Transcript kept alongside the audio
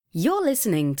You're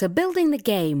listening to Building the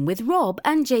Game with Rob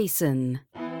and Jason.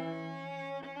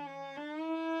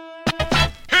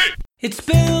 It's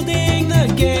Building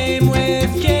the Game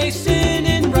with Jason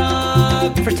and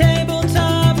Rob. For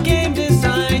tabletop game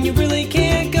design, you really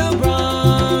can't go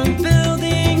wrong.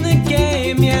 Building the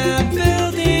game, yeah,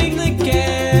 building the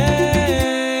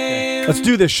game. Let's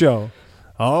do this show.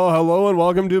 Oh, hello and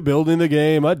welcome to Building the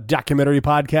Game, a documentary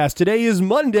podcast. Today is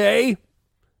Monday,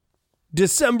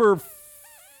 December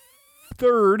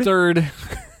 3rd.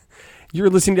 You're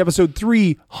listening to episode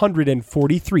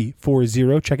 343,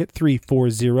 40. Check it,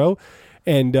 340.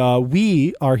 And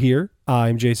we are here.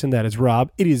 I'm Jason. That is Rob.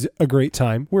 It is a great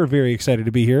time. We're very excited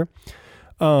to be here.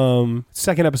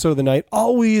 Second episode of the night.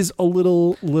 Always a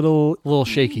little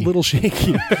shaky.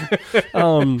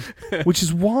 Which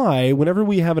is why whenever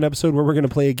we have an episode where we're going to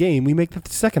play a game, we make that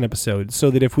the second episode so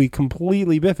that if we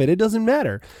completely biff it, it doesn't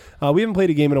matter. We haven't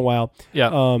played a game in a while. Yeah.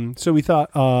 So we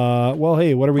thought, well,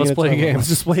 hey, what are we going to play a game? Let's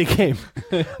just play a game.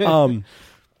 We're going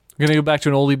to go back to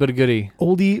an oldie but a goodie.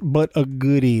 Oldie but a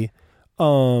goodie.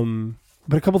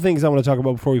 But a couple things I want to talk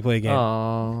about before we play a game.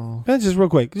 Oh. Just real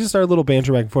quick. Just our little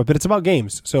banter back and forth. But it's about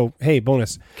games. So, hey,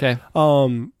 bonus. Okay.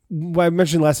 I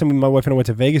mentioned last time my wife and I went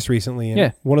to Vegas recently.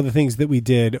 And one of the things that we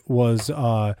did was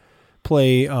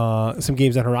play some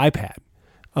games on her iPad.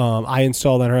 I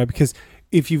installed on her iPad because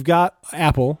if you've got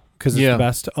Apple, because it's the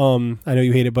best, I know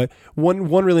you hate it, but one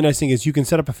really nice thing is you can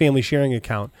set up a family sharing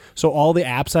account. So all the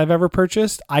apps I've ever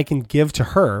purchased, I can give to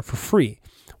her for free.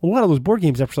 Well, a lot of those board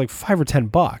games are for like $5 or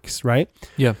 $10, right?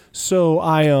 Yeah. So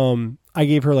I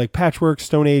gave her like Patchwork,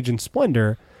 Stone Age, and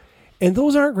Splendor, and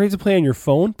those aren't great to play on your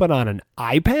phone, but on an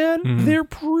iPad, they're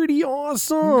pretty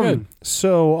awesome. Good.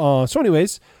 So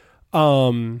anyways,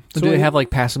 So do they have like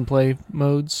pass and play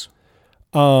modes?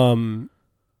 Yes,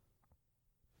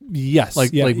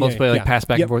 like multiplayer, like pass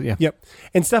back and forth. Yeah. Yep.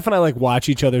 And Steph and I like watch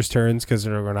each other's turns because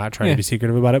we're not trying to be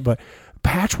secretive about it. But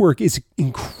Patchwork is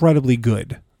incredibly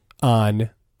good on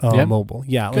mobile.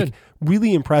 Yeah, good. like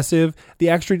really impressive.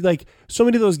 The extra, like so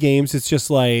many of those games, it's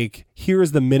just like, here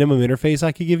is the minimum interface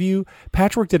I could give you.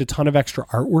 Patchwork did a ton of extra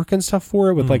artwork and stuff for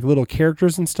it with like little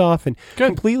characters and stuff, and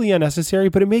completely unnecessary,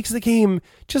 but it makes the game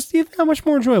just that much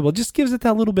more enjoyable. It just gives it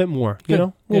that little bit more, you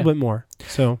know, a little bit more.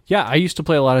 So yeah, I used to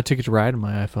play a lot of Ticket to Ride on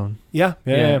my iPhone. Yeah.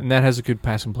 And that has a good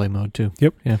pass and play mode too.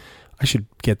 Yep. Yeah. I should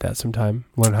get that sometime.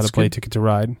 Learn how to play Ticket to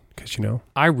Ride because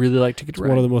I really like Ticket to Ride.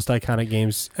 One of the most iconic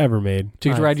games ever made.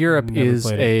 Ticket to Ride Europe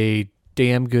is a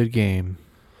damn good game.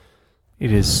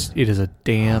 It is a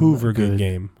damn Hoover good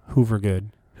game. Hoover good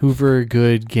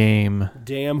game.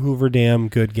 Damn Hoover damn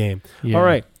good game. Yeah. All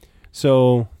right.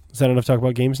 So is that enough to talk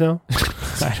about games now?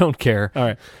 I don't care.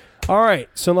 All right.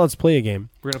 So let's play a game.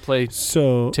 We're gonna play.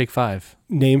 So Take 5.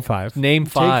 Name 5. Name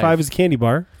 5. Take 5 is a candy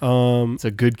bar. It's a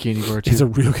good candy bar too. It's a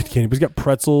real good candy bar. It's got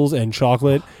pretzels and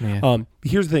chocolate. Man.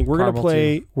 Here's the thing. We're gonna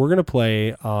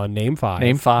play Name 5.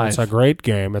 Name 5. It's a great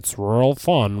game. It's real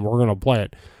fun. We're gonna play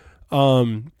it.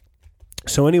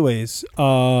 So anyways,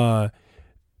 last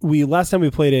time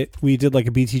we played it, we did like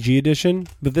a BTG edition,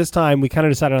 but this time we kind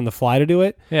of decided on the fly to do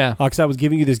it. Yeah. Because I was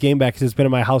giving you this game back because it's been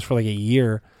in my house for like a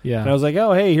year. Yeah. And I was like,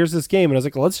 oh, hey, here's this game. And I was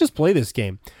like, let's just play this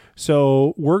game.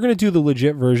 So we're going to do the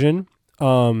legit version,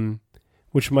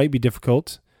 which might be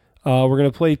difficult. We're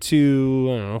going to play to,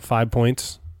 I don't know, 5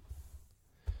 points.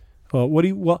 How do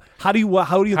you want we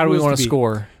want to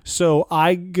score? So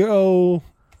I go.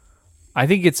 I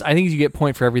think you get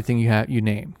point for everything you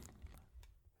name.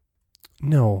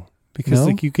 No, because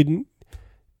like you couldn't.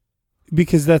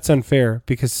 Because that's unfair.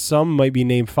 Because some might be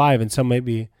name 5 and some might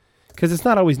be. Because it's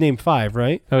not always name 5,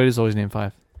 right? Oh, it is always name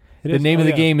 5. The name of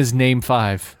the game is name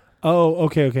 5. Oh,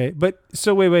 okay. But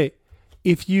so wait.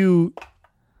 If you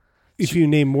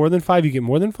name more than 5, you get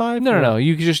more than 5? No.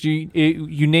 You just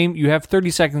you name. You have 30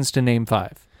 seconds to name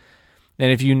 5. And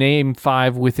if you name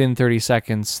 5 within 30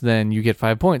 seconds, then you get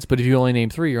 5 points. But if you only name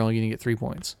 3, you're only going to get 3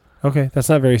 points. Okay, that's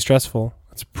not very stressful.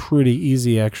 It's pretty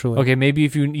easy, actually. Okay, maybe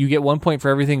if you get 1 point for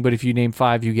everything, but if you name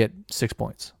 5, you get 6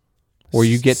 points. Or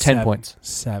you get 10 points.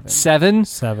 7. 7?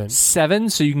 7. 7,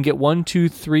 so you can get 1, 2,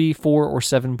 3, 4, or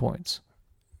 7 points.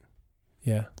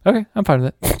 Yeah. Okay, I'm fine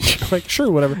with it. Like, sure,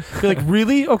 whatever. You're like,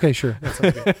 really? Okay, sure. That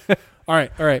sounds good. All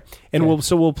right. And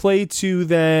we'll play to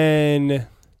then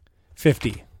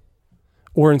 50.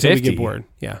 Or until 50? we get bored.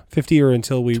 Yeah, 50 or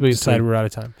until we decide we're out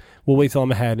of time. We'll wait till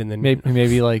I'm ahead and then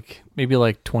maybe like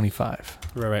 25.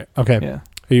 Right. Okay. Yeah.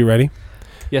 Are you ready?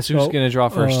 Yes. Who's going to draw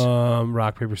first?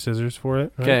 Rock, paper, scissors for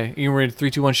it. Right? Okay. You ready? 3,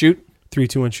 2, 1, shoot. 3,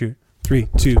 2, 1, shoot. 3,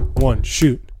 2, 1,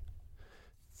 shoot.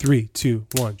 3, 2,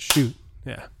 1, shoot.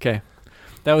 Yeah. Okay.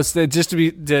 That was just to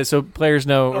be so players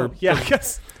know. Oh, yeah, I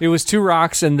guess. It was 2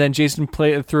 rocks, and then Jason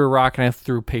threw a rock, and I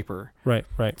threw paper. Right.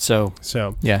 So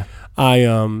yeah,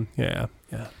 yeah.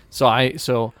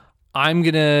 So I'm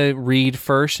gonna read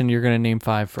first, and you're gonna name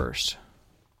 5 first.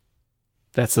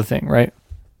 That's the thing, right?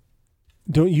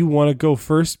 Don't you want to go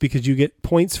first because you get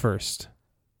points first?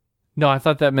 No, I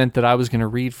thought that meant that I was gonna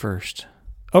read first.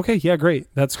 Okay, yeah, great.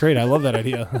 That's great. I love that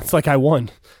idea. It's like I won.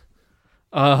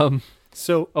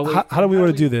 So how do we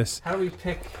want to do this? How do we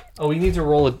pick? Oh, we need to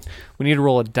roll a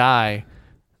die.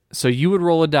 So you would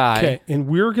roll a die. Okay, and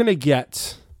we're gonna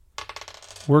get.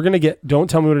 Don't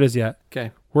tell me what it is yet.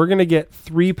 Okay. We're gonna get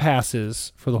 3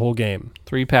 passes for the whole game.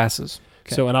 3 passes.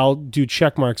 Okay. So, and I'll do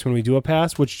check marks when we do a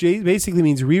pass, which basically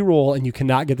means re-roll, and you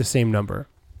cannot get the same number.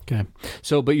 Okay.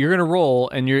 So, but you're gonna roll,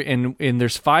 and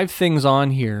there's 5 things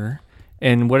on here,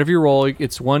 and whatever you roll,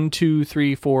 it's 1, 2,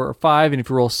 3, 4, or 5, and if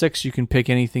you roll 6, you can pick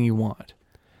anything you want.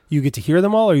 You get to hear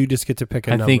them all, or you just get to pick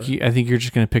a number? I think you're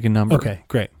just gonna pick a number. Okay,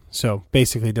 great. So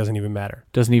basically, it doesn't even matter.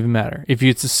 Doesn't even matter. If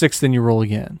it's a 6, then you roll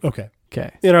again. Okay.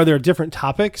 Okay. And are there different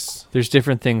topics? There's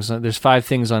different things. There's 5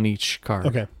 things on each card.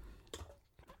 Okay.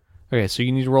 Okay, so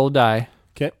you need to roll a die.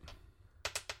 Okay.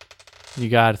 You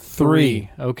got 3.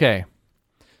 Okay.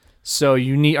 So are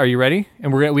you ready?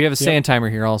 And we have a sand timer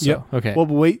here also. Yep. Okay. Well,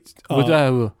 but wait.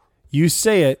 You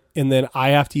say it, and then I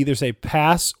have to either say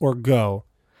pass or go.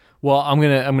 Well, I'm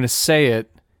gonna say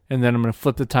it, and then I'm gonna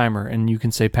flip the timer, and you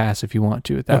can say pass if you want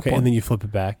to at that point. Okay, and then you flip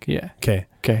it back. Yeah. Okay.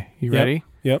 Okay. You ready?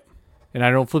 Yep. And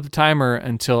I don't flip the timer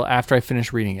until after I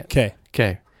finish reading it. Okay.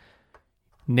 Okay.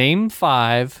 Name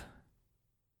 5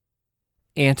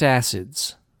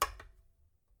 antacids.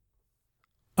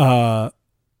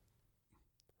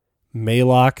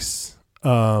 Malox,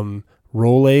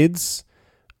 Rolaids,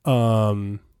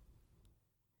 my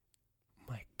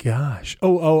gosh.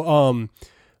 Omeprazole.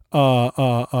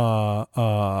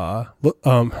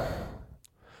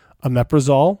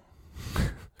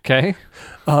 Okay.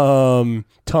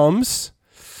 Tums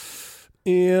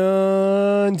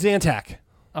and Zantac.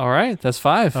 All right, that's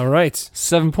 5. All right.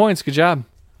 7 points. Good job.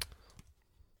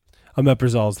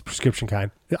 Omeprazole is the prescription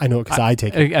kind. I know it because I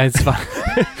take it. It's fine.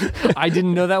 I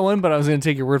didn't know that one, but I was going to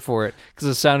take your word for it because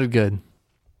it sounded good.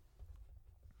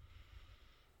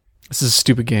 This is a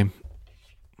stupid game.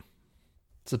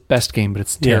 It's the best game, but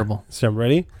it's terrible. So I'm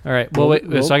ready. All right. Well, wait.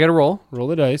 So I got to roll. Roll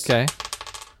the dice. Okay.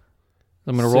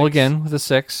 I'm going to roll again with a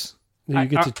 6. You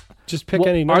get to just pick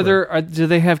any number. Do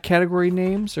they have category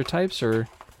names or types or?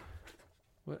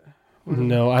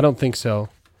 No, I don't think so.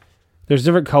 There's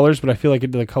different colors, but I feel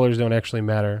like the colors don't actually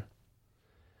matter.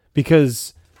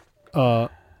 Because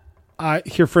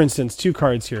here, for instance, 2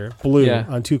 cards here, blue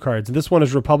on 2 cards. And this one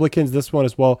is Republicans. This one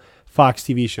is, Fox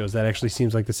TV shows. That actually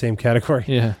seems like the same category.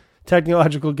 Yeah.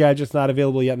 Technological gadgets not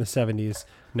available yet in the 70s.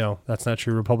 No, that's not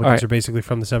true. Republicans are basically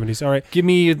from the 70s. All right. Give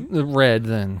me the red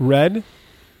then. Red.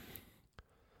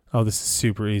 Oh, this is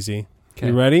super easy. Okay.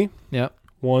 You ready? Yep.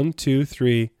 1, 2,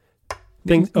 3.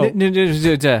 Things.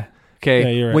 Okay. Yeah,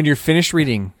 you're right. When you're finished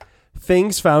reading.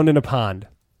 Things found in a pond.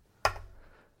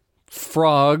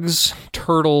 Frogs,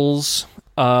 turtles,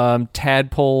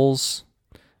 tadpoles,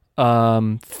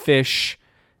 fish,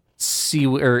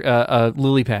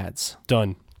 lily pads.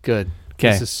 Done. Good.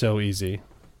 Okay. This is so easy.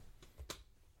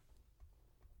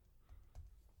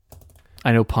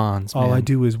 I know ponds. All man. I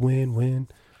do is win.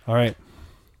 All right.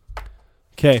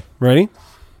 Okay. Ready?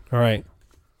 All right.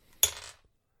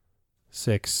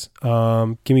 6.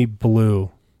 Give me blue.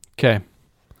 Okay.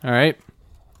 All right.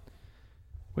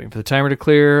 Waiting for the timer to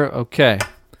clear. Okay.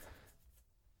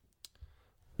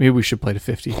 Maybe we should play to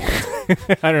 50.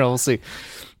 I don't know. We'll see.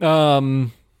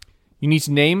 You need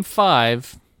to name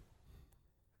 5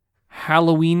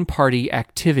 Halloween party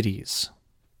activities.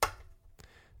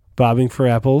 Bobbing for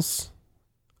apples.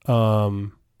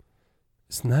 Isn't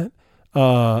that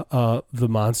the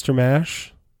Monster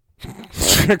Mash?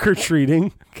 Trick or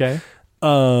treating. Okay.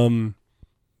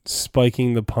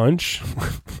 Spiking the punch.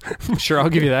 Sure, I'll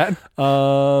give you that.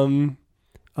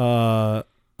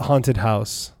 Haunted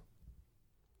house.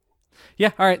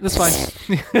 Yeah, all right, that's fine.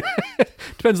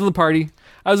 Depends on the party.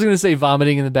 I was going to say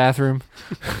vomiting in the bathroom.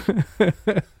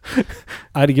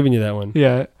 I'd have given you that one.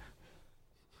 Yeah.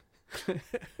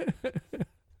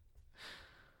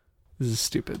 This is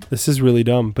stupid. This is really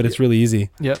dumb, but it's really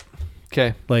easy. Yep.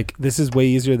 Okay. Like, this is way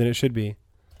easier than it should be.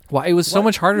 Why it was so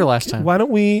much harder last time. Why don't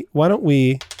we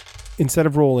instead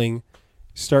of rolling,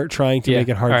 start trying to make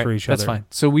it hard for each other? That's fine.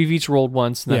 So we've each rolled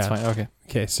once, and that's fine. Okay.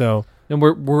 Okay, so and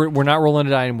we're not rolling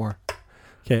a die anymore.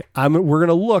 Okay. We're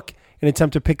gonna look and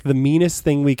attempt to pick the meanest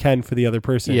thing we can for the other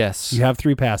person. Yes. You have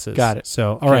 3 passes. Got it.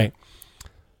 So all right.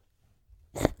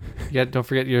 Yeah, don't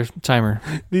forget your timer.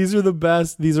 These are the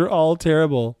best. These are all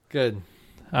terrible. Good.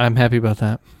 I'm happy about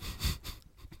that.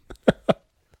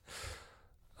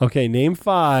 Okay, name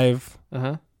 5.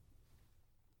 Uh-huh.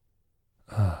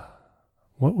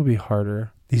 What would be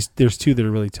harder? There's 2 that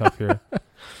are really tough here.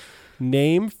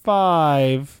 Name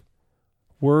 5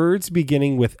 words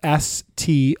beginning with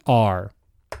STR.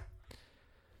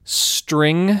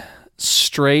 String,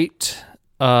 straight,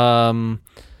 strong,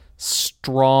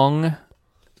 stradale.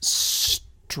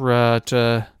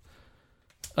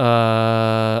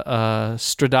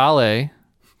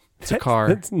 It's a car.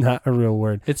 That's not a real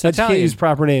word. It's That's, you can't Italian. use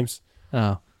proper names.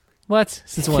 Oh. What?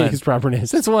 Since You can't when? use proper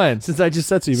names. Since when? Since I just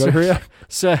said so, you better hurry up.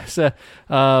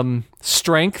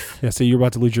 Strength Yeah, so you're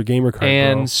about to lose your gamer card,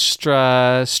 and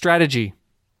bro. strategy.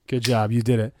 Good job. You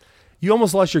did it. You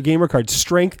almost lost your gamer card.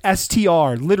 Strength,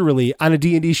 STR, literally on a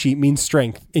D&D sheet means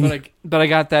strength. And But I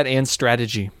got that and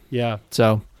strategy. yeah.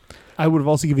 So, I would have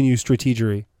also given you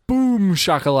strategery. boom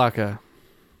shakalaka.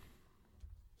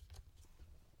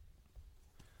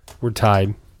 We're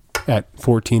tied at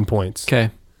 14 points. Okay.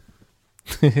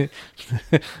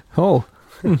 Oh.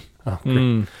 Oh,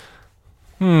 great.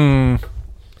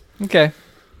 Okay.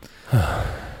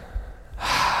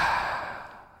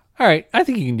 All right. I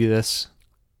think you can do this.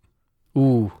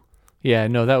 Ooh. Yeah,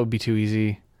 no, that would be too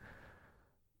easy.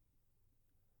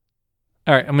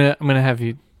 All right, I'm gonna have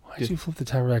you. Why did you flip the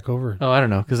timer back over? Oh, I don't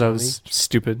know, because I was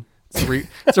stupid.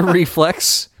 It's a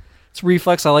reflex. It's a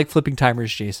reflex. I like flipping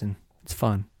timers, Jason. It's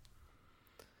fun.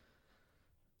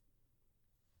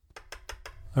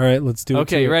 All right, let's do it.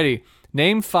 Okay, you ready?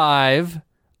 Name 5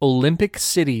 Olympic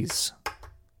cities.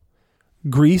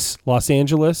 Greece, Los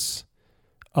Angeles,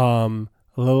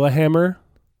 Lillehammer,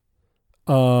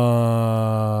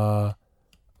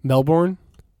 Melbourne.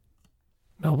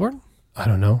 Melbourne? I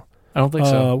don't know. I don't think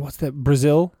so. What's that?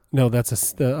 Brazil? No, that's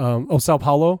Sao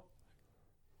Paulo.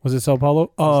 Was it Sao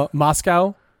Paulo?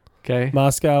 Moscow. Okay.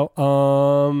 Moscow.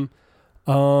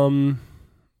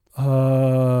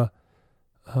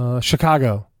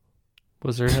 Chicago.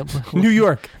 Was there New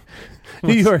York.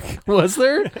 New York. Was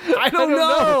there? I don't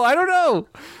know. I don't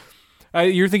know.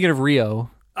 You're thinking of Rio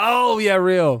Oh, yeah,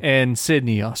 Rio. and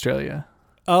Sydney, Australia.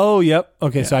 Oh, yep.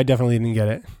 Okay, so I definitely didn't get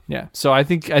it. Yeah. So I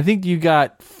think you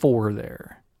got 4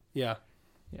 there. Yeah.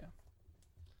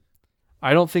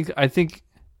 I don't think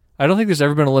there's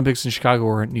ever been Olympics in Chicago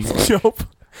or in New York. Nope.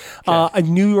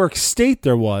 In New York State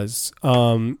there was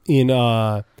in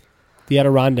the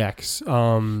Adirondacks.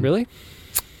 Really?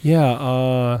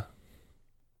 Yeah.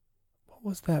 What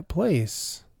was that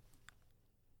place?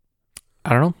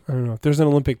 I don't know. I don't know. There's an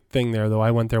Olympic thing there, though.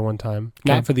 I went there one time.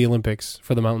 Okay. Not for the Olympics,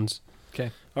 for the mountains. Okay.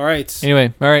 All right.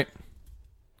 Anyway, all right.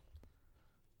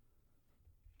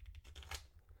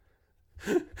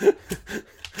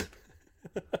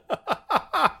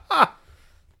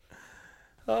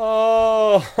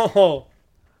 Oh.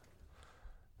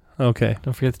 Okay.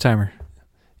 Don't forget the timer.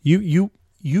 You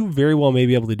very well may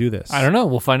be able to do this. I don't know.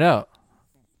 We'll find out.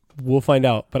 We'll find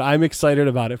out. But I'm excited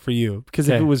about it for you. Because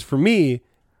if Okay. it was for me,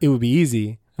 it would be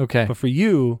easy. Okay. But for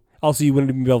you, also you wouldn't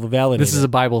even be able to validate This is it. a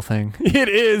Bible thing. It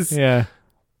is. Yeah.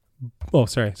 Oh,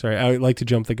 sorry. I would like to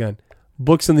jump the gun.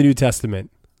 Books in the New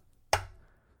Testament.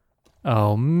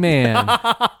 Oh man.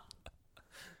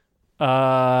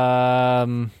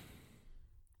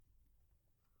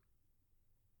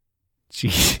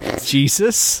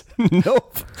 Jesus?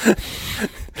 Nope.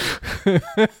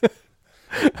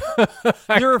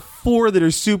 There are 4 that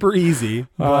are super easy.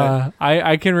 But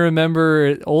I can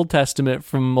remember Old Testament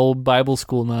from old Bible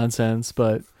school nonsense,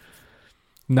 but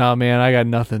no, man, I got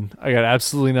nothing. I got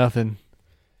absolutely nothing.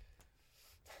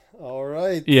 all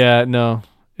right. Yeah, no,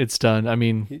 it's done. I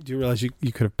mean, Do you realize you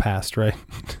could have passed, right?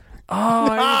 oh,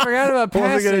 I forgot about I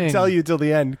passing. wasn't going to tell you till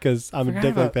the end because I'm a Forgot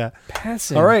dick like about that.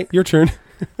 Passing. All right, your turn.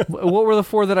 What were the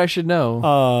 4 that I should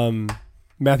know?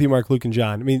 Matthew, Mark, Luke, and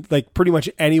John. I mean, like pretty much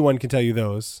anyone can tell you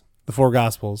those. The 4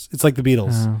 Gospels. It's like the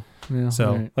Beatles. Oh, yeah, So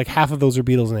all right. like half of those are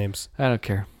Beatles names. I don't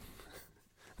care.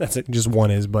 That's it. Just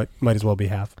one is, but might as well be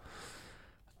half.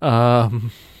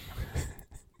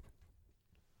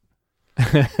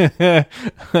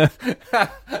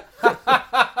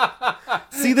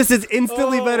 See, this is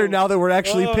instantly better now that we're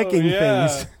actually picking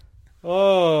things.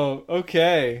 Oh,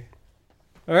 okay.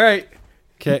 All right.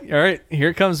 Okay. All right. Here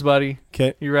it comes, buddy.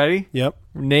 Okay. You ready? Yep.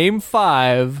 Name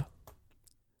 5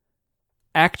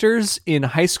 actors in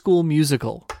High School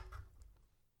Musical.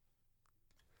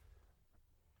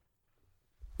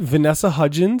 Vanessa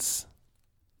Hudgens.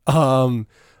 Oh,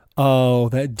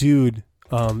 that dude.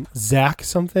 Zach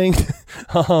something.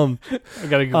 I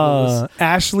gotta Google this.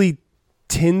 Ashley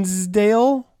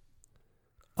Tinsdale.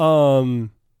 What's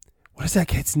What is that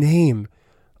kid's name?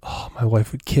 Oh, my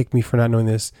wife would kick me for not knowing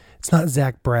this. It's not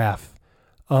Zach Braff.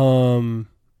 Vanessa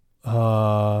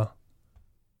Hudgens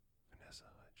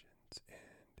and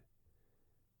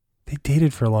they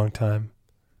dated for a long time.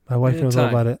 My wife knows all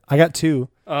about it. I got 2.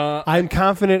 I'm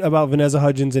confident about Vanessa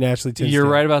Hudgens and Ashley Tisdale. You're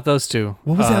right about those 2.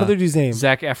 What was that other dude's name?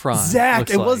 Zac Efron. Was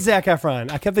Zac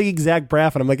Efron. I kept thinking Zach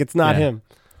Braff, and I'm like, it's not him.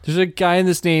 There's a guy in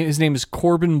this name. His name is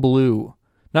Corbin Blue.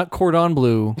 Not Cordon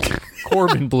Bleu.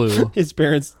 Corbin Blue. His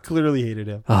parents clearly hated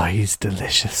him. Oh, he's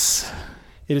delicious.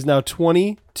 It is now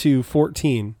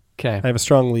 20-14. Okay. I have a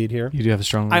strong lead here. You do have a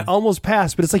strong lead. I almost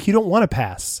passed, but it's like you don't want to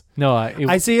pass. No,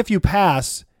 I say if you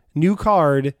pass, new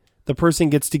card, the person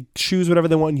gets to choose whatever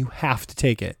they want, and you have to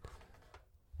take it.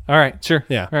 All right, sure.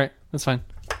 Yeah. All right, that's fine.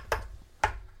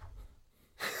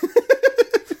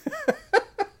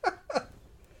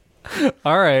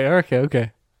 All right,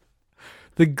 okay.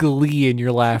 The glee in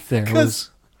your laugh there was...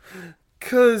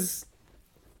 Because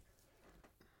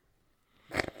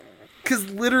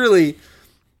literally,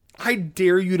 I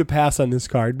dare you to pass on this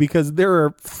card because there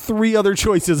are 3 other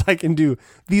choices I can do.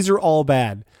 These are all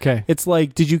bad. Okay. It's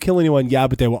like, did you kill anyone? Yeah,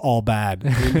 but they were all bad.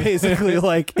 I mean, basically,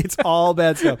 like, it's all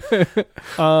bad stuff.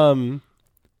 I'm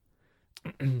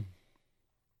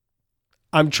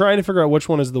trying to figure out which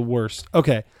one is the worst.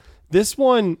 Okay. This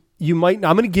one, I'm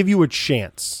going to give you a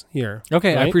chance here.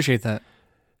 Okay, right? I appreciate that.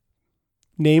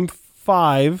 Name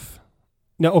 5.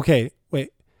 No, okay,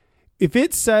 wait. If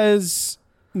it says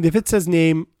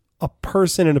name a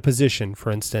person in a position,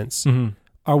 for instance,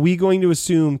 are we going to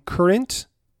assume current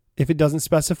if it doesn't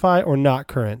specify or not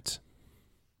current?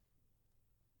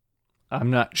 I'm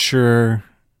not sure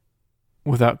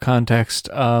without context.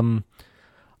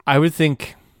 I would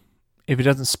think if it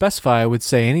doesn't specify, I would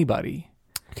say anybody.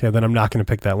 Okay, then I'm not going to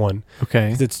pick that one. Okay.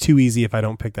 Because it's too easy if I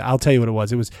don't pick that. I'll tell you what it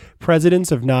was. It was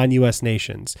presidents of non-U.S.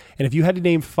 nations. And if you had to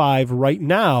name 5 right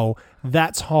now,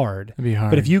 that's hard. It'd be hard.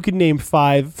 But if you could name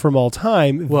 5 from all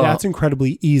time, that's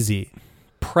incredibly easy.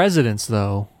 Presidents,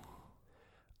 though.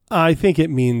 I think it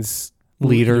means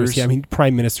leaders. Yeah, I mean,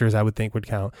 prime ministers, I would think, would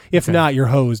count. If not, you're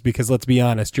hosed because, let's be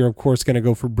honest, you're, of course, going to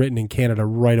go for Britain and Canada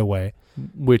right away.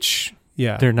 Which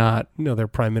they're not. No, they're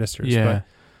prime ministers. Yeah. But,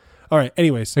 all right.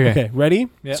 Anyways. Okay. Ready?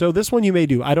 Yep. So this one you may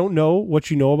do. I don't know what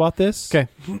you know about this. Okay.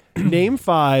 Name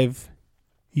 5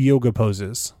 yoga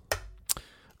poses.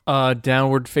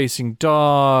 Downward facing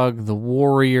dog, the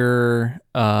warrior,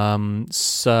 sun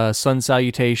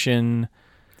salutation.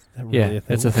 Really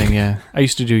that's a thing. Yeah. I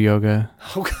used to do yoga.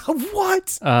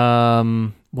 What?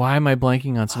 Why am I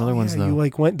blanking on some other ones though? You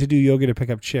went to do yoga to pick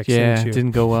up chicks. Yeah, didn't you? It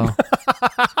didn't go well.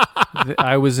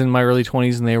 I was in my early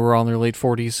 20s and they were all in their late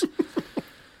 40s.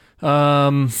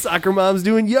 Soccer mom's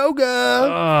doing yoga.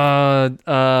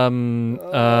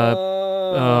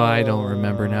 I don't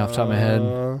remember now off the top of my head.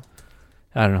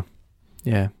 I don't know.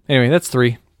 Yeah. Anyway, that's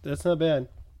 3. That's not bad.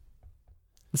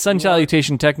 The sun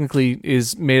salutation technically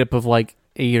is made up of like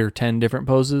 8 or 10 different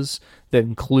poses that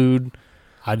include.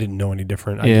 I didn't know any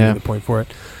different. I gave you the point for it.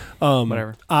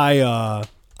 Whatever.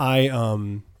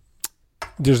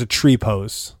 There's a tree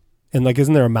pose. And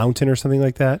isn't there a mountain or something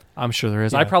like that? I'm sure there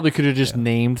is. Yeah. I probably could have just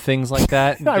named things like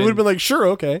that. I would have been like, sure,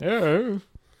 okay. Yeah.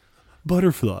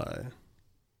 Butterfly.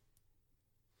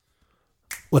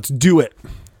 Let's do it.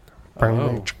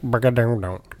 Oh.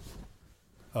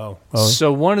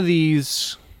 So one of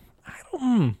these,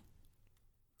 So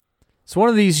one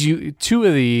of these, 2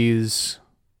 of these,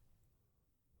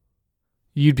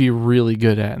 you'd be really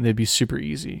good at, and they'd be super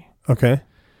easy. Okay.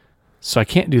 So I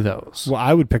can't do those. Well,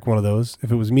 I would pick one of those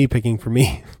if it was me picking for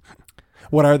me.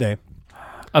 What are they?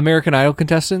 American Idol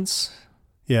contestants.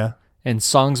 Yeah. And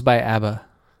songs by ABBA.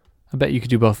 I bet you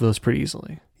could do both of those pretty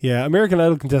easily. Yeah, American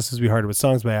Idol contestants would be harder, but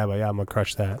songs by ABBA, yeah, I'm going to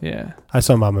crush that. Yeah. I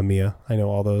saw Mamma Mia. I know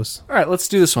all those. All right, let's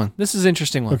do this one. This is an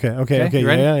interesting one. Okay. You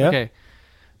ready? Yeah. Okay.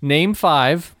 Name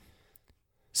 5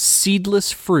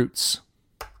 seedless fruits.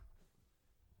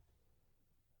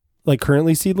 Like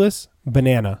currently seedless?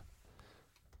 Banana.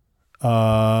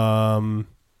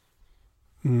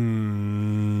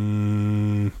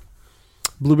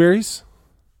 Blueberries.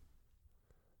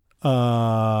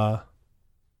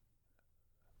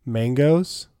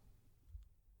 Mangoes.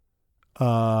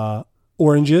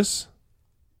 Oranges.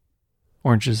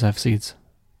 Oranges have seeds.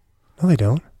 No, they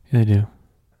don't. Yeah, they do.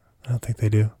 I don't think they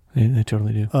do. They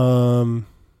totally do.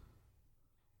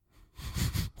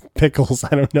 Pickles.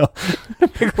 I don't know.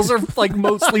 Pickles are like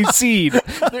mostly seed.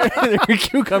 They're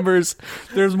cucumbers.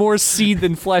 There's more seed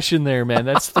than flesh in there, man.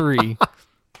 That's 3.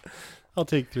 I'll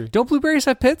take 3. Don't blueberries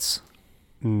have pits?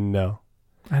 No.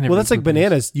 Well, that's like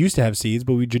bananas used to have seeds,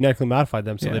 but we genetically modified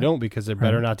them so Yeah. they don't because they're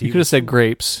better not to You eat. could have said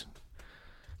grapes.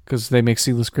 because they make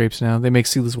seedless grapes now. They make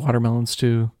seedless watermelons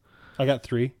too. I got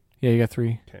 3. Yeah, you got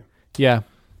 3. Okay. Yeah.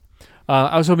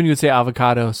 I was hoping you would say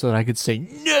avocado so that I could say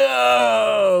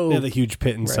no. They have the huge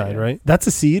pit inside, right? That's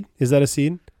a seed? Is that a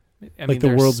seed? I Like mean, the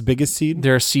there's- world's biggest seed?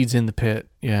 There are seeds in the pit.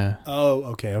 Yeah. Oh,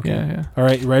 okay. Yeah. All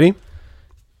right, you ready?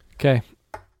 Okay.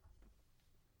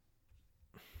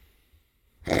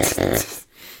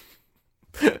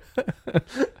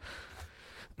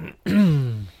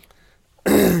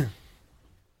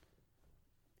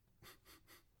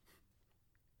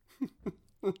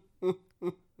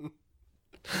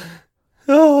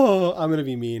 Oh, I'm going to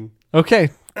be mean. Okay.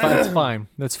 That's fine.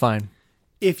 That's fine.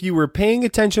 If you were paying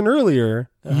attention earlier,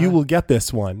 you will get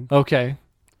this one. Okay.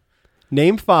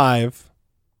 Name 5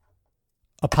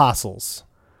 apostles.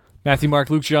 Matthew, Mark,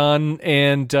 Luke, John,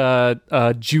 and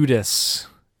Judas.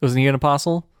 Wasn't he an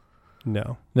apostle?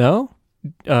 No. No?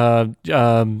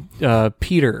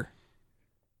 Peter.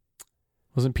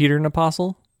 Wasn't Peter an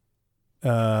apostle?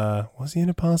 Was he an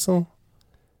apostle?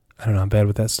 I don't know. I'm bad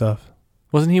with that stuff.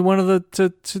 Wasn't he one of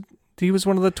the... he was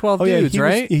one of the 12 dudes,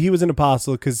 right? He was an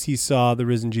apostle because he saw the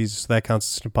risen Jesus. So that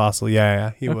counts as an apostle.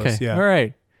 Yeah, he Okay. was. Yeah. All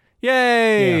right.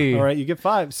 Yay. Yeah. All right, you get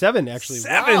 5. 7, actually.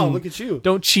 7. Wow, look at you.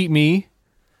 Don't cheat me.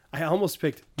 I almost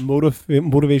picked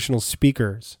motivational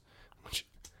speakers.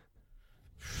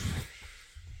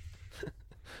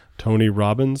 Tony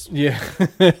Robbins. Yeah.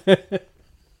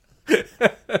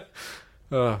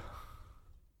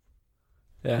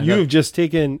 Yeah, You have just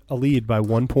taken a lead by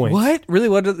 1 point. What? Really?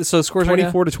 What? So the scores right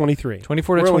now? 24 to 23.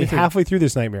 24 to We're only 23. halfway through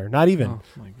this nightmare. Not even. Oh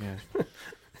my gosh.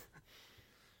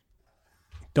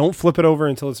 Don't flip it over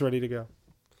until it's ready to go.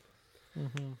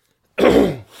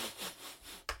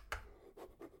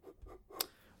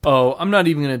 Oh, I'm not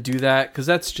even going to do that because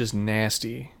that's just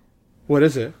nasty. What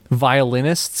is it?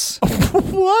 Violinists?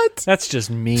 What? That's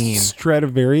just mean.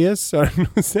 Stradivarius? I don't know.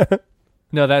 Is that-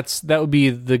 No, that would be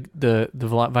the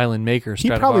violin maker. He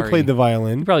probably Stradivari. played the He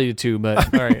violin. probably did too,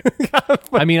 but all right.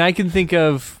 I mean, I can think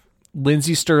of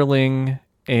Lindsey Sterling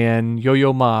and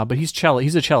Yo-Yo Ma, but he's a cellist.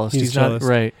 He's a cellist. not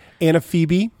right. Anna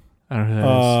Phoebe. I don't know who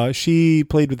that is. She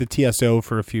played with the TSO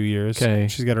for a few years. Okay.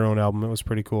 She's got her own album. It was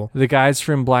pretty cool. The guys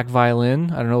from Black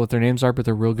Violin. I don't know what their names are, but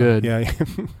they're real good. Yeah.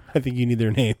 I think you need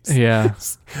their names. Yeah.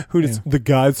 Who does the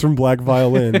guys from Black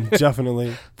Violin?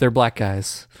 Definitely. They're black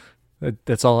guys.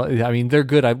 That's all. I mean, they're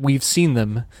good. We've seen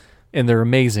them, and they're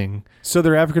amazing. So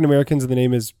they're African Americans, and the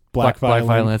name is Black Violin. Black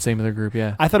Violin. That's the name of their group.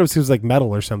 Yeah. I thought it was like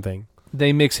metal or something.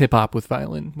 They mix hip hop with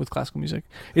violin with classical music.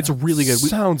 It's really good.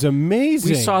 Sounds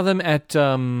amazing. We saw them at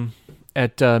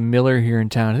Miller here in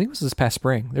town. I think it was this past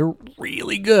spring. They're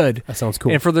really good. That sounds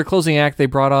cool. And for their closing act, they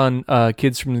brought on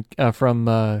kids from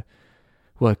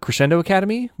Crescendo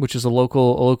Academy, which is a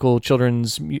local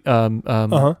children's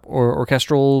or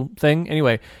orchestral thing.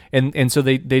 Anyway, and so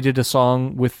they did a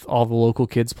song with all the local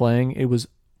kids playing. It was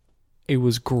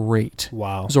great.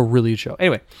 Wow. It was a really good show.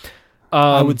 Anyway,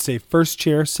 I would say first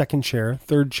chair, second chair,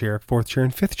 third chair, fourth chair,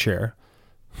 and fifth chair.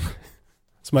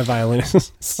 It's my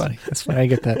violinist. It's funny. That's funny. I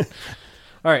get that.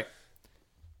 All right.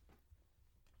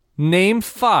 Name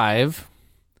 5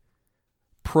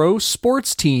 pro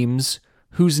sports teams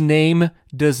whose name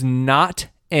does not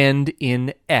end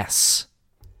in S.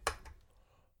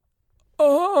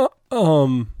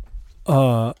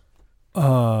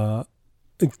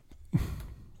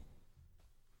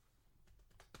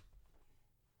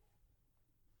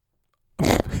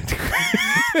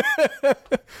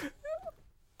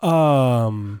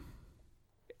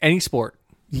 Any sport.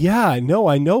 Yeah, no,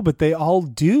 I know, but they all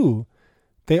do.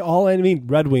 They all, I mean,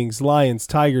 Red Wings, Lions,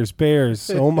 Tigers,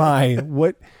 Bears. Oh my,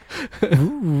 what?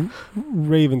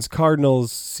 Ravens,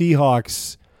 Cardinals,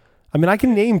 Seahawks. I mean, I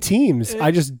can name teams.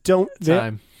 I just don't.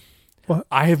 Time. What?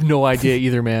 I have no idea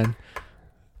either, man.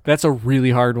 That's a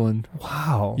really hard one.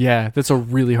 Wow. Yeah, that's a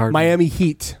really hard one. Miami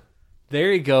Heat.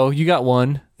 There you go. You got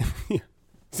one.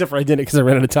 Except for I didn't because I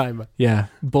ran out of time. Yeah.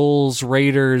 Bulls,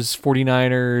 Raiders,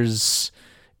 49ers,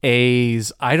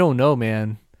 A's. I don't know,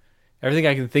 man. Everything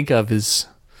I can think of is...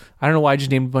 I don't know why I just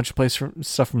named a bunch of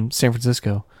stuff from San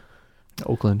Francisco,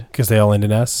 Oakland. Because they all end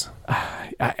in S.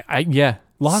 Yeah.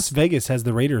 Las Vegas has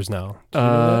the Raiders now. Do you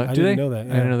know that? I didn't know that. I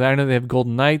didn't know that. I know they have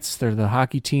Golden Knights. They're the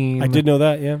hockey team. I did know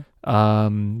that, yeah.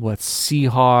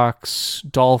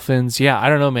 Seahawks, Dolphins. Yeah, I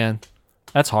don't know, man.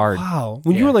 That's hard. Wow.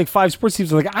 When you were like 5 sports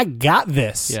teams, I was like, I got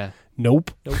this. Yeah.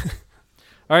 Nope. All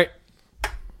right.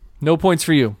 No points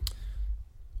for you.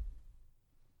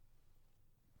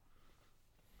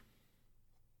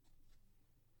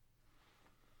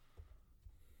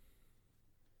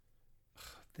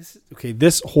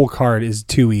 This whole card is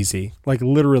too easy. Like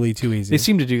literally too easy. They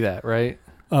seem to do that, right?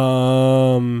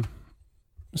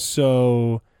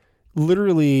 So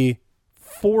literally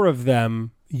 4 of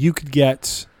them you could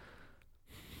get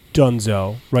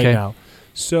Dunzo right Okay. now.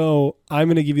 So I'm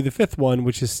going to give you the 5th one,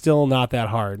 which is still not that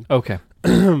hard. Okay.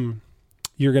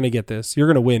 You're going to get this. You're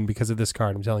going to win because of this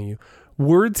card, I'm telling you.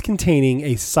 Words containing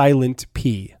a silent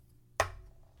P.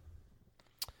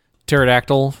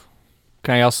 Pterodactyl.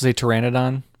 Can I also say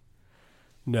pteranodon?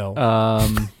 No.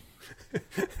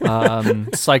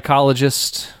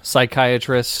 Psychologist,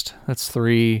 psychiatrist. That's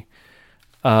 3.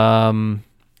 The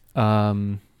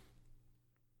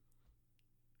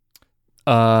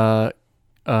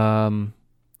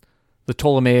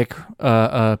Ptolemaic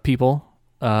people.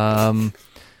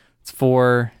 It's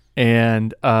 4,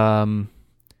 and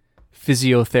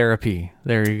physiotherapy.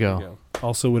 There you go.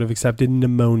 Also would have accepted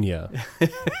pneumonia.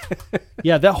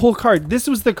 Yeah, that whole card. This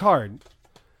was the card.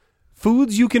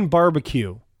 Foods you can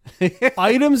barbecue.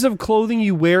 Items of clothing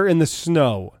you wear in the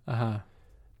snow.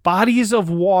 Bodies of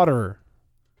water.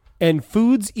 And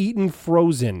foods eaten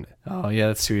frozen. Oh, yeah,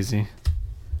 that's too easy.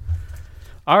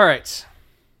 All right.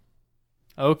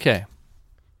 Okay.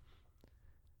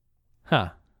 Huh.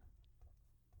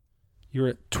 You're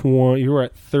at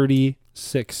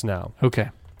 36 now. Okay.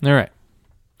 All right.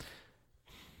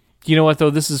 You know what, though?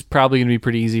 This is probably going to be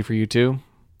pretty easy for you, too.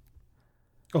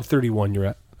 Oh, 31 you're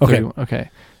at. Okay. 31. Okay.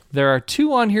 There are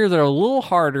 2 on here that are a little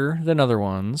harder than other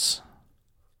ones.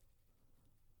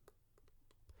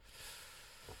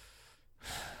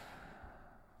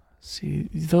 See,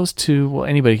 those 2, well,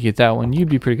 anybody could get that one. You'd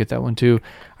be pretty good at that one, too.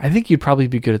 I think you'd probably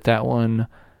be good at that one.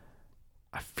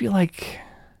 I feel like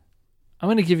I'm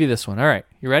going to give you this one. All right.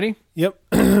 You ready? Yep.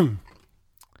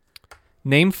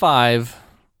 Name 5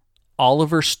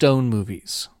 Oliver Stone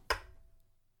movies.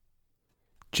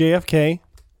 JFK.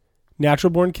 Natural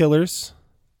Born Killers.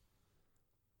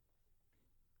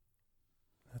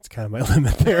 That's kind of my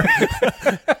limit there.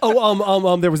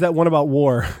 There was that one about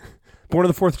war. Born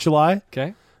on the 4th of July.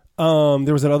 Okay.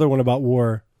 There was that other one about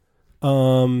war.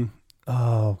 Oh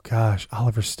gosh,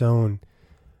 Oliver Stone.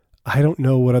 I don't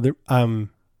know what other I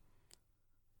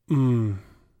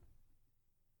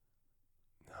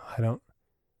don't.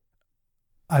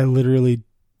 I literally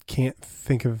can't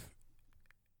think of.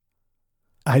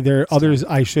 There are others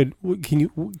I should. Can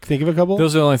you think of a couple?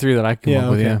 Those are the only 3 that I can come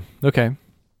up with. okay. Yeah. Okay.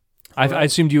 I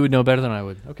assumed you would know better than I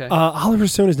would. Okay. Oliver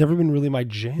Stone has never been really my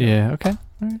jam. Yeah. Okay.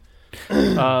 All right.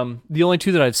 The only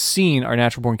 2 that I've seen are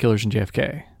Natural Born Killers and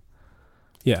JFK.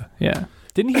 Yeah. Yeah.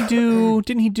 Didn't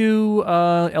he do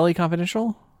LA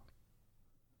Confidential?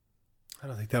 I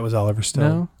don't think that was Oliver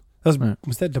Stone. No.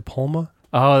 Was that De Palma?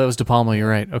 Oh, that was De Palma. You're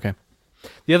right. Okay.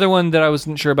 The other one that I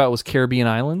wasn't sure about was Caribbean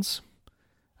Islands.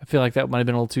 I feel like that might have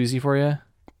been a little too easy for you.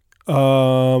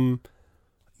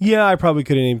 Yeah, I probably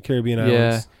could have named Caribbean Islands.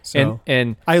 Yeah. So.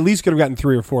 And I at least could have gotten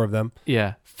 3 or 4 of them.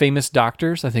 yeah, Famous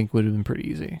Doctors I think would have been pretty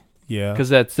easy. Yeah. Because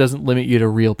that doesn't limit you to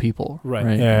real people.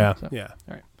 Right. Yeah. So, Yeah.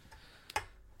 All right.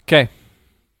 Okay.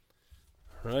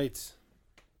 Right.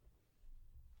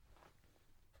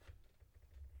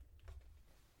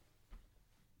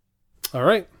 All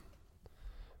right.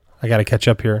 I got to catch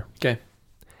up here. Okay.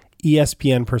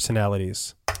 ESPN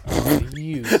personalities.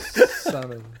 You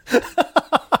son of...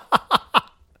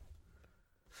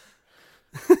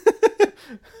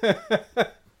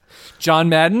 John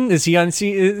Madden, is he on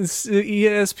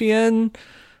ESPN?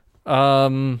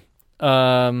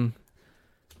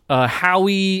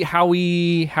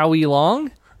 Howie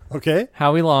Long. Okay.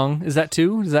 Howie Long, is that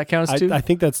 2? Does that count as 2? I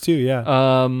think that's 2. Yeah.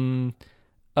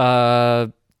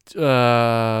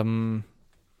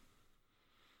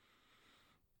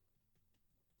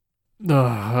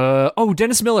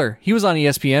 Dennis Miller. He was on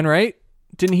ESPN, right?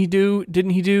 Didn't he do I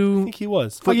think he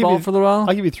was. football for a little while?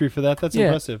 I'll give you 3 for that. That's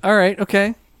impressive. All right.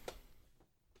 Okay.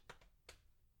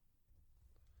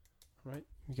 Right.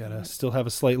 You gotta still have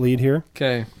a slight lead here.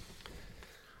 Okay.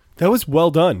 That was well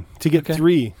done to get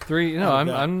 3. 3. No,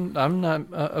 I'm not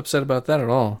upset about that at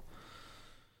all.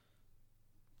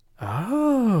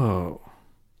 Oh,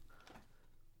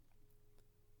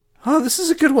 this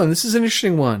is a good one. This is an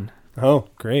interesting one. Oh,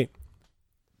 great.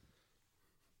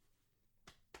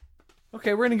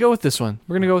 Okay, we're gonna go with this one.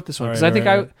 Because Right, I think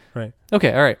right.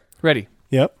 Okay, all right. Ready?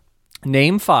 Yep.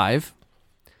 Name 5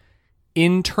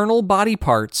 internal body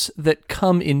parts that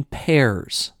come in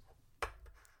pairs.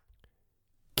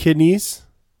 Kidneys,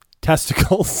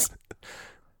 testicles,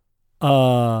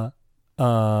 lungs,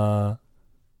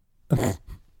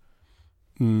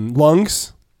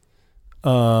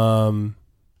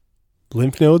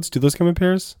 lymph nodes. Do those come in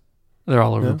pairs? They're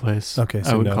all over No? the place. Okay, I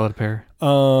so wouldn't no. call it a pair.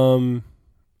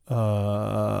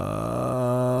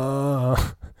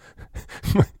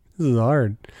 This is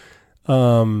hard.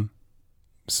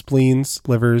 Spleens,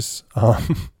 livers.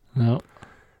 No.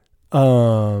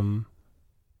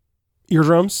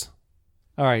 Eardrums.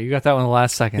 All right, you got that one the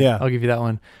last second. Yeah. I'll give you that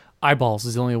one. Eyeballs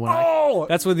is the only one. Oh!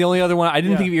 That's the only other one. I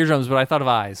didn't think of eardrums, but I thought of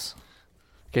eyes.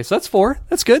 Okay, so that's 4.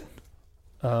 That's good.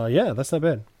 Yeah, that's not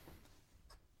bad.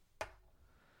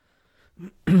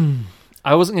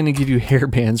 I wasn't going to give you hair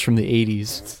bands from the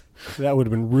 80s. That would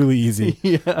have been really easy.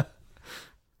 Yeah.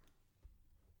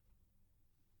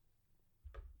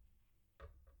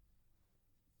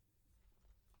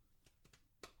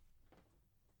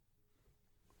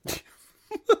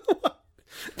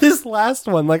 This last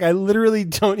one, like I literally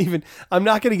don't even. I'm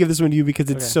not going to give this one to you because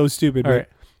it's so stupid. All but right.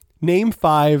 Name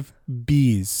 5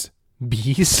 bees.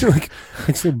 Bees? like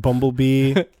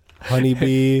bumblebee,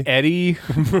 honeybee, Eddie,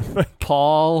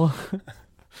 Paul,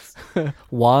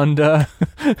 Wanda.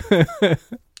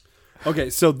 Okay,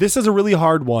 so this is a really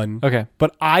hard one. Okay.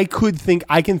 But I can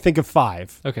think of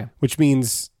 5. Okay. Which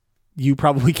means you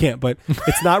probably can't, but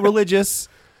it's not religious.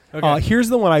 Okay. Here's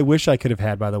the one I wish I could have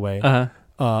had, by the way.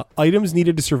 Items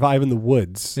needed to survive in the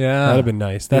woods. Yeah. That'd have been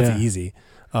nice. That's Yeah. easy.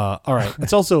 All right.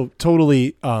 It's also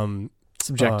totally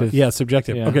Subjective.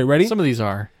 subjective. Yeah. Okay, ready? Some of these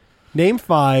are. Name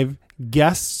 5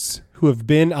 guests who have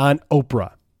been on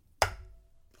Oprah.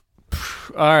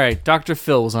 All right. Dr.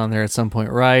 Phil was on there at some point,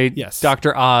 right? Yes.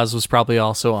 Dr. Oz was probably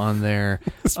also on there.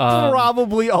 It's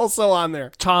probably also on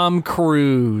there. Tom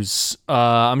Cruise.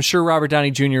 I'm sure Robert Downey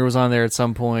Jr. was on there at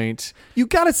some point. You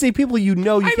got to say people you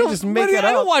know. You can't just make it up.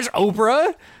 I don't watch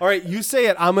Oprah. All right, you say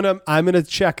it. I'm gonna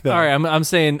check though. All right, I'm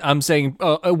saying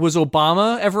was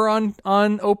Obama ever on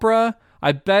Oprah?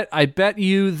 I bet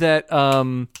you that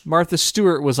Martha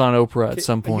Stewart was on Oprah at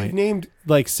some You've point. named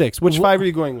like 6. Which 5 are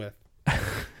you going with?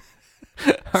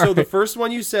 So the first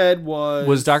one you said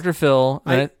was Dr. Phil.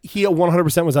 he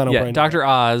 100% was on Oprah. Yeah, Dr.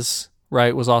 Oz,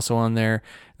 right, was also on there.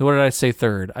 What did I say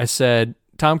third? I said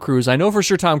Tom Cruise. I know for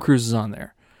sure Tom Cruise is on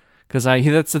there because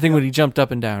that's the thing when he jumped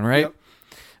up and down, right?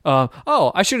 Yep.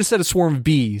 I should have said a swarm of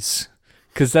bees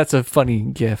because that's a funny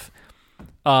gif.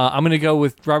 I'm going to go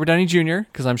with Robert Downey Jr.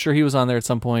 because I'm sure he was on there at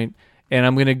some point, and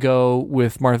I'm going to go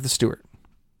with Martha Stewart.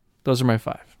 Those are my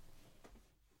 5.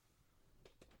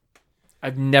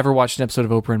 I've never watched an episode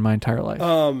of Oprah in my entire life.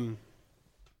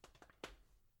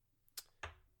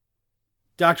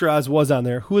 Dr. Oz was on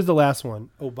there. Who was the last one?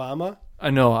 Obama?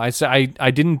 No, I said I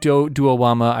didn't do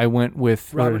Obama. I went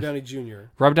with Robert Downey Jr.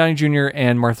 Robert Downey Jr.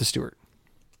 and Martha Stewart.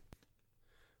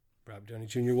 Robert Downey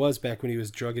Jr. was back when he was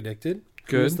drug addicted.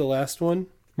 Good. Who was the last one?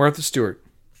 Martha Stewart.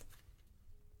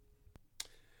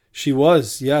 She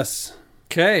was, yes.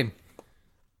 Okay.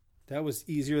 That was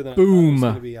easier than I Boom. thought it was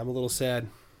going to be. I'm a little sad.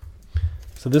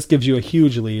 So this gives you a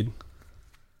huge lead.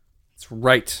 That's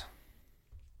right.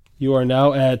 You are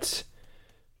now at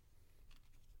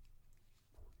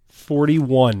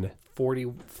 41.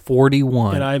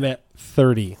 41. And I'm at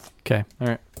 30. Okay. All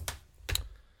right.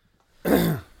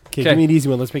 Okay, give me an easy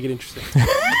one. Let's make it interesting.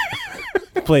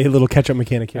 Play a little catch-up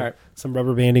mechanic here. All right. Some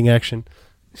rubber banding action.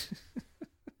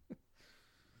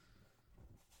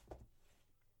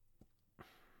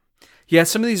 Yeah,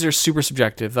 some of these are super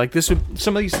subjective. Like some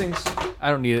of these things,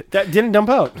 I don't need it. That didn't dump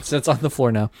out. So it's on the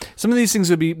floor now. Some of these things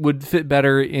would fit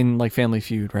better in like Family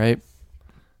Feud, right?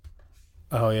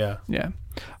 Oh, yeah. Yeah.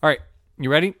 All right. You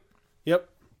ready? Yep.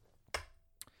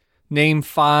 Name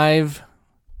 5.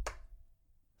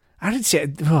 I didn't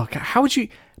say. Oh, God, how would you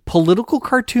political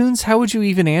cartoons? How would you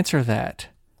even answer that?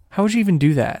 How would you even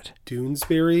do that?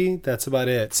 Doonesbury. That's about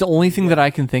it. It's the only thing that I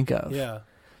can think of. Yeah.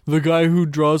 The guy who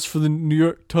draws for the New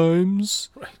York Times.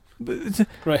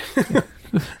 Right.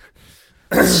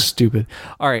 Stupid.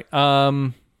 All right.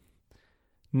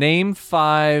 Name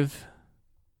 5.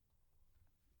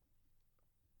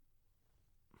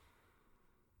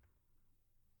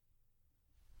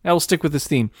 I will stick with this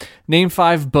theme. Name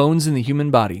 5 bones in the human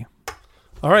body.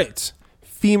 All right.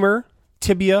 Femur,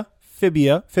 tibia,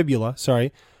 fibula,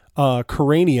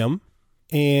 cranium,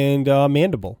 and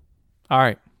mandible. All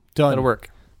right. Done. That'll work.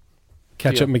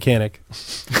 Catch-up mechanic.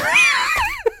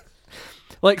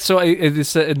 Like, so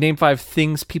it's name 5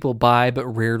 things people buy but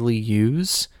rarely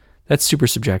use. That's super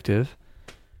subjective.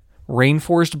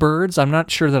 Rainforest birds. I'm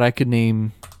not sure that I could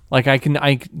name.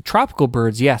 Like, tropical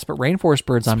birds, yes, but rainforest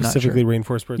birds, I'm not sure. Specifically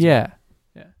rainforest birds. Yeah.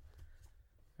 Yeah.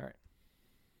 All right.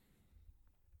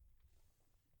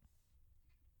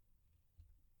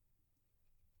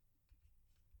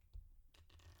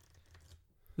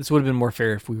 This would have been more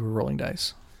fair if we were rolling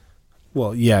dice.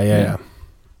 Well, yeah.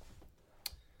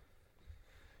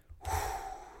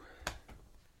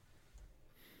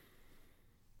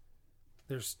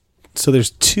 There's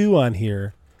 2 on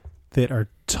here that are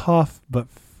tough but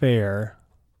fair.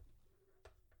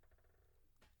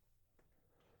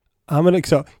 I'm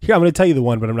gonna tell you the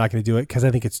one, but I'm not gonna do it because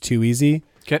I think it's too easy.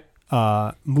 Okay.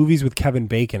 Movies with Kevin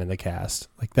Bacon in the cast.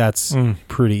 Like that's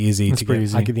pretty easy to get.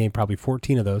 Easy. I could name probably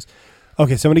 14 of those.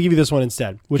 Okay, so I'm gonna give you this one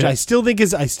instead, which I still think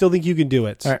you can do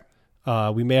it. All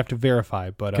right. We may have to verify,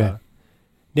 but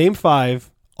name 5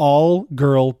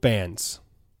 all-girl bands.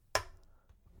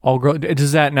 All girl.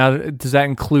 Does that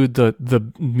include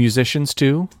the musicians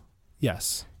too?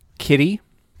 Yes. Kitty.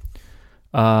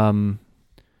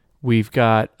 We've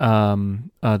got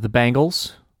the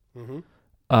Bangles.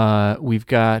 Mm-hmm. We've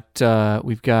got.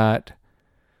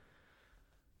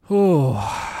 Oh,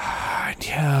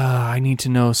 yeah. I need to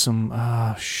know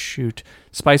some. Shoot,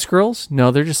 Spice Girls. No,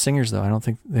 they're just singers though. I don't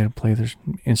think they play their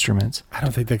instruments. I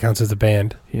don't think that counts as a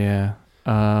band. Yeah.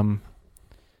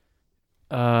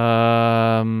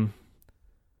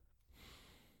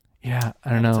 Yeah, I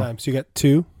don't know. So you got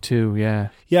 2? 2, yeah.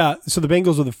 Yeah, so the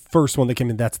Bengals were the first one that came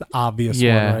in. That's the obvious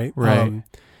one, right? Right.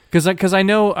 Because I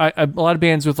know a lot of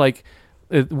bands with like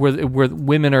where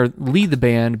women lead the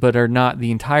band but are not the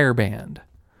entire band.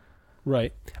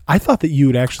 Right. I thought that you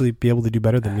would actually be able to do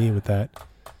better than me with that.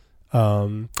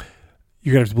 You're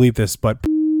gonna have to believe this, but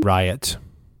Riot.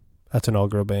 That's an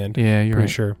all-girl band. Yeah, you're pretty right.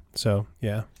 sure. So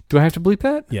yeah. Do I have to bleep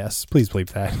that? Yes, please bleep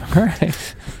that. All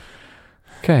right.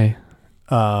 Okay.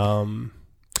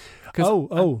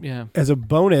 Yeah. As a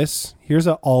bonus, here's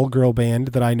an all-girl band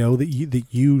that I know that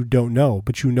you don't know,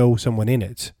 but you know someone in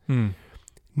it.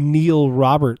 Neil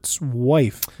Roberts'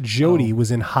 wife, Jody,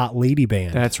 was in Hot Lady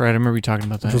Band. That's right. I remember you talking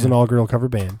about that. Which was an all-girl cover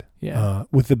band. Yeah.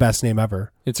 With the best name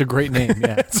ever. It's a great name.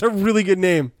 Yeah. It's a really good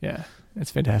name. Yeah.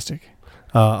 It's fantastic.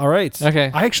 All right.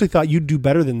 Okay. I actually thought you'd do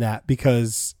better than that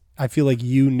because I feel like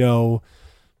you know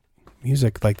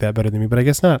music like that better than me, but I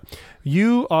guess not.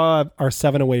 You are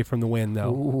 7 away from the win,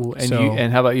 though. Ooh,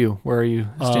 and how about you? Where are you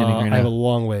standing right now? I have a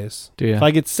long ways. Do you? If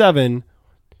I get 7,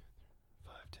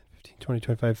 5, 10, 15, 20,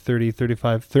 25, 30,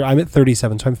 35, 30, I'm at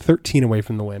 37, so I'm 13 away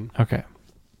from the win. Okay.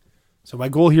 So my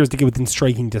goal here is to get within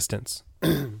striking distance.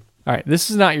 All right. This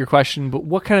is not your question, but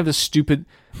what kind of a stupid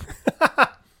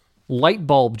light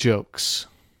bulb jokes?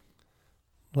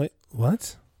 Like,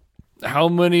 what? How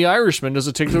many Irishmen does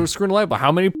it take to screw in a light bulb?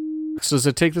 How many does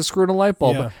it take to screw in a light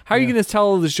bulb? Yeah, How are you going to tell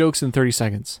all those jokes in 30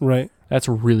 seconds? Right. That's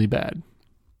really bad.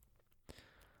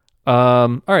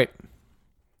 All right.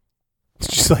 It's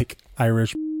just like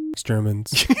Irish,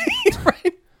 Germans,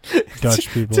 right? Dutch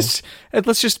people.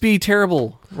 Let's just be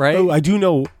terrible, right? Oh, I do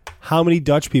know. How many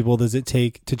Dutch people does it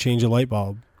take to change a light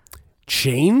bulb?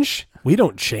 Change? We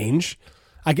don't change.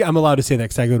 I'm allowed to say that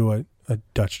because I go to a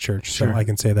Dutch church, so Sure. I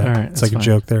can say that. All right, it's like that's a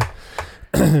joke there.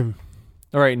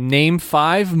 All right. Name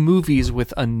 5 movies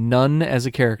with a nun as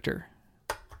a character.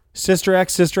 Sister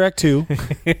Act 2.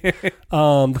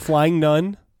 The Flying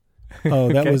Nun.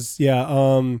 Oh, that was,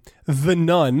 The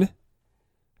Nun,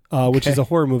 which is a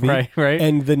horror movie. Right.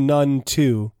 And The Nun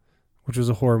 2, which was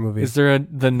a horror movie. Is there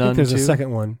The Nun 2? There's a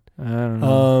second one. I don't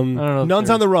know. Nuns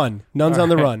on the Run. Nuns All on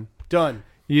the right. Run. Done.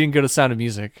 You didn't go to Sound of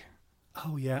Music.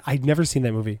 Oh, yeah. I'd never seen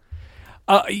that movie.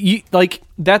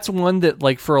 That's one that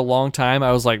like for a long time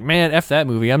I was like, man, F that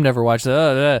movie. I'm never watched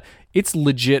that. It's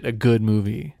legit a good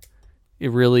movie.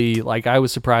 It really, like, I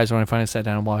was surprised when I finally sat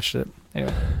down and watched it.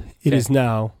 Anyway. It is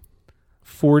now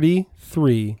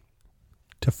 43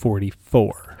 to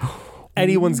 44.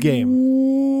 Anyone's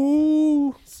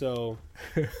game. So,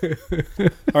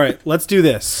 all right, let's do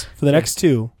this. For the next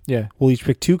 2, we'll each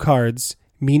pick 2 cards.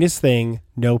 Meanest thing,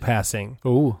 no passing.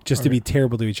 Oh, just to be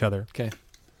terrible to each other. Okay.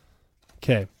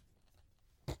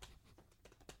 Oh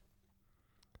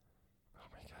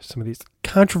my gosh, some of these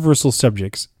controversial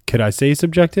subjects. Could I say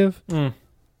subjective?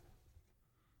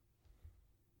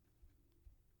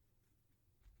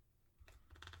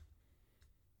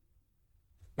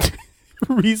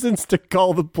 Reasons to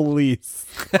call the police.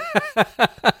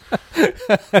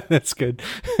 That's good.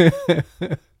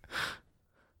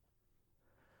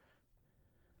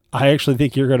 I actually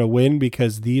think you're going to win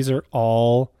because these are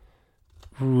all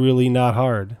really not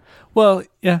hard. Well,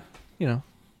 yeah,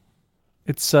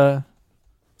 it's how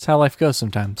life goes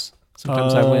sometimes.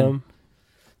 Sometimes I win.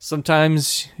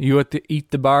 Sometimes you have to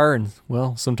eat the bar, and,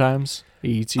 well, sometimes he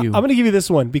eats you. I'm going to give you this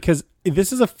one because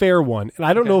this is a fair one, and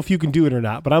I don't know if you can do it or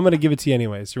not, but I'm going to give it to you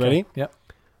anyways. You ready? Yep.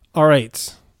 All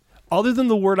right. Other than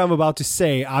the word I'm about to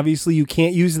say, obviously you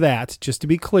can't use that, just to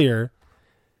be clear.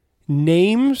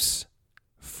 Names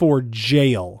for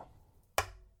jail.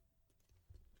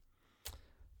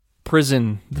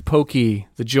 Prison, the pokey,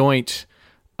 the joint,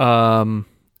 the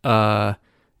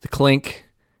clink,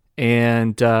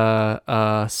 and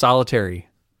solitary.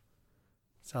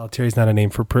 Solitary is not a name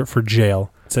for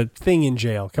jail. It's a thing in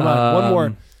jail. Come on,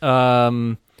 one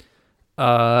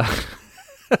more.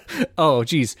 Oh,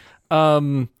 geez.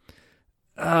 Like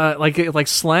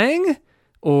slang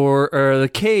or the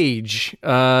cage.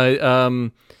 I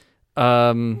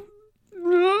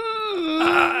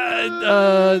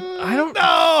don't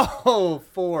know.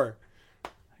 4.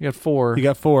 You got 4. You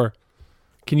got 4.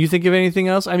 Can you think of anything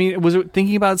else? I mean, was it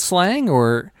thinking about slang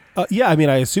or? Yeah, I mean,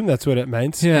 I assume that's what it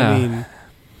meant. Yeah.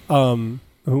 I mean,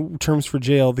 terms for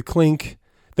jail. The clink.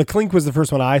 The clink was the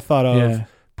first one I thought of. Yeah.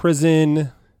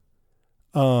 Prison.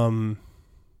 No.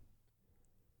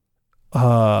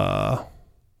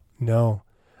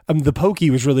 The pokey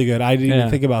was really good. I didn't even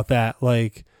think about that.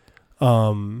 Like,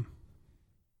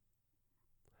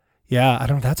 yeah, I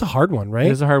don't. That's a hard one, right?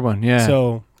 It is a hard one. Yeah.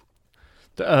 So,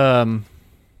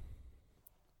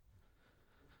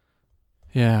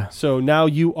 yeah. So now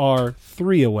you are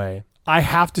 3 away. I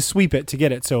have to sweep it to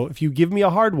get it. So if you give me a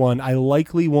hard one, I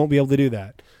likely won't be able to do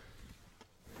that.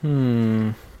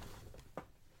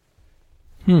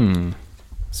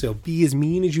 So be as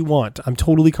mean as you want. I'm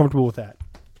totally comfortable with that.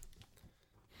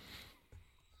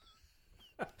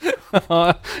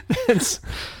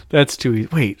 That's too easy.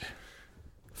 Wait,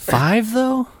 5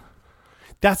 though?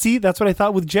 That's what I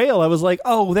thought with jail. I was like,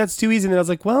 oh, that's too easy. And I was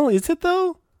like, well, is it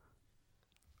though?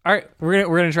 All right, we're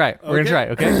gonna try it. We're gonna try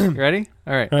it. Okay, you ready?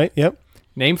 All right. All right. Yep.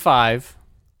 Name 5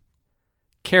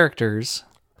 characters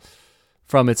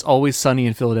from It's Always Sunny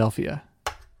in Philadelphia.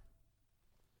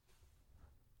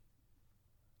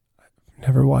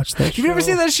 Never watched that. You've never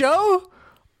seen that show?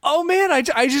 Oh man, I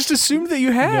just assumed that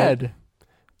you had. Nope.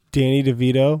 Danny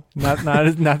DeVito. Not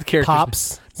the character.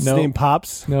 Pops. His Nope. name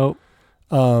Pops. Nope.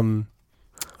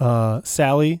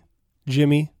 Sally,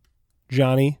 Jimmy,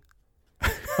 Johnny,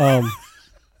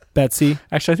 Betsy,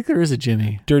 Actually, I think there is a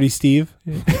Jimmy. Dirty Steve,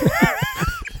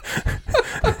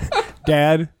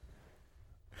 Dad.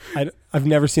 I've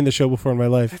never seen the show before in my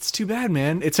life. That's too bad,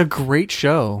 man. It's a great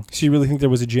show. So you really think there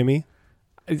was a Jimmy?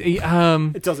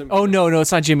 It doesn't. Oh no,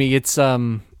 it's not Jimmy. It's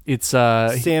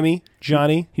Sammy,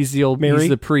 Johnny. He's the old Mary? He's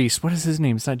the priest. What is his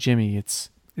name? It's not Jimmy. It's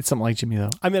something like Jimmy though.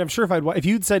 I mean, I'm sure if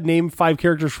you'd said name 5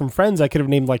 characters from Friends, I could have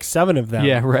named like 7 of them.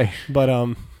 Yeah, right.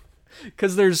 But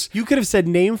Because you could have said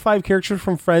name 5 characters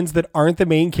from Friends that aren't the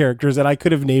main characters, and I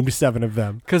could have named 7 of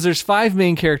them. Because there's 5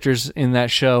 main characters in that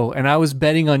show, and I was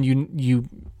betting on you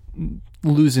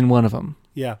losing one of them.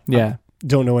 Yeah. Yeah. I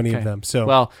don't know any Okay. of them. So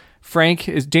Well, Frank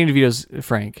is Danny DeVito's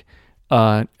Frank.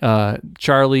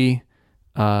 Charlie,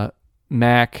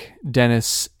 Mac,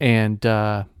 Dennis, and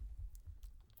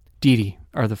Dee Dee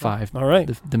are the 5. all right.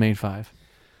 The main 5.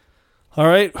 All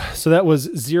right. So that was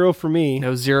 0 for me. That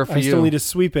was 0 for I you. still need to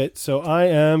sweep it. So I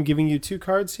am giving you 2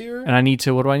 cards here. And I need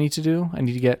to, what do I need to do? I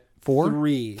need to get 4?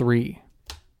 3. 3.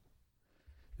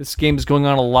 This game is going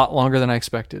on a lot longer than I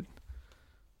expected.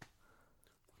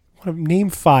 Name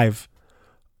 5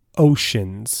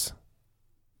 oceans.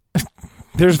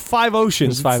 There's 5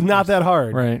 oceans. There's 5 it's not that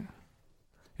hard. Right.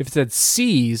 If it said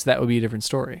seas, that would be a different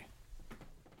story.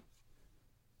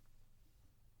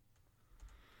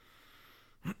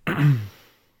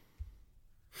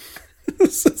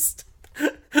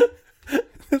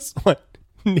 This one.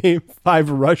 Name 5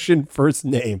 Russian first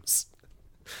names.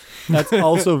 That's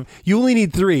also you only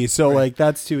need 3, so like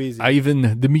that's too easy.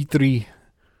 Ivan, Dmitry,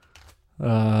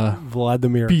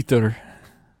 Vladimir. Peter,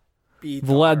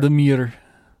 Vladimir.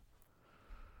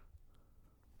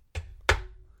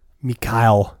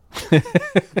 Mikhail.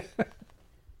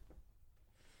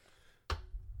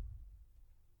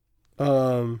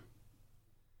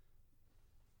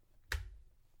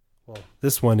 Well,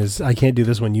 this one is I can't do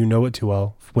this one. You know it too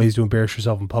well. Ways to embarrass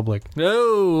yourself in public.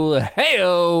 Oh,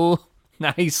 hey-o.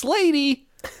 Nice lady.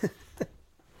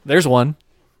 There's one.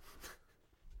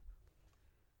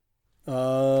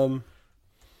 If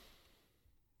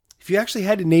you actually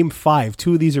had to name 5,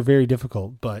 2 of these are very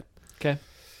difficult, but Okay.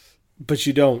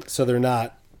 you don't, so they're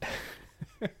not.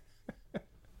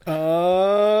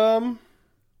 All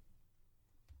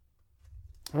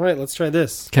right, let's try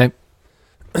this. Okay.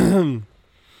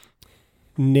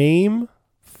 Name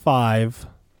 5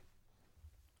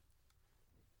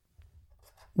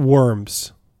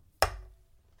 worms.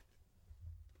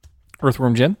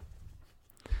 Earthworm Jim.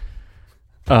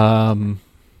 I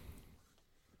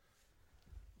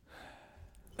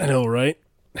know, right?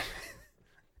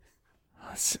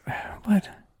 What?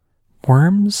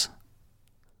 Worms?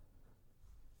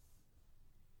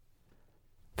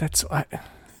 That's I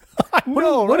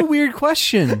know. what a weird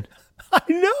question. I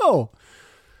know.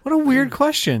 What a weird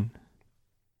question.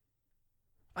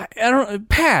 I don't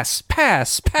pass.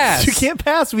 You can't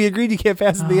pass. We agreed you can't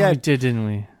pass at the We end. did, didn't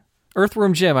we?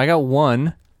 Earthworm Jim. I got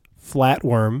 1.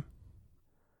 Flatworm.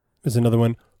 There's another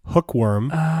one.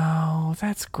 hookworm. Oh,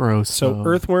 that's gross. So though.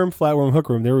 earthworm, flatworm,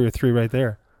 hookworm. There were your 3 right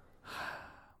there.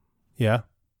 Yeah.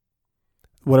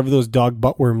 Whatever those dog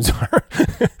butt worms are.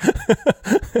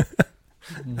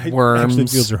 Worms. Actually,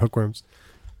 fields are hookworms.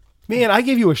 Man, I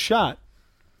gave you a shot.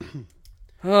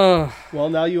 Well,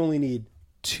 now you only need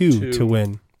 2 to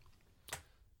win.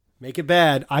 Make it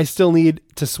bad. I still need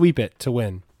to sweep it to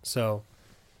win. So.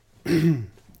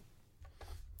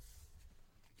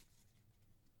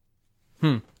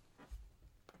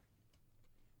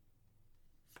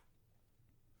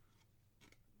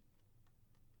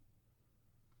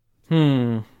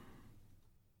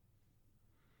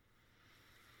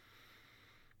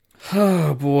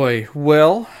 Oh, boy.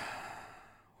 Well, what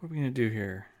are we going to do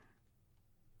here?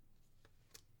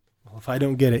 Well, if I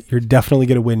don't get it, you're definitely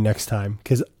going to win next time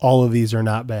because all of these are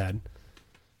not bad.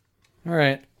 All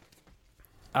right.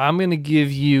 I'm going to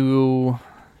give you...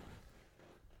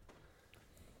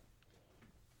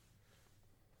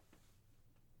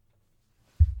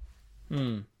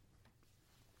 I'm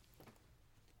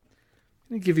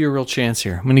going to give you a real chance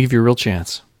here. I'm going to give you a real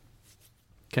chance.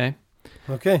 Okay?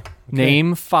 Okay.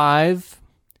 Name 5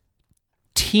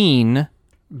 teen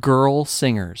girl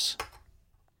singers.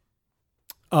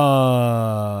 Taylor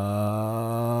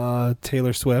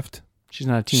Swift. She's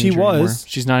not a teenager She was. anymore.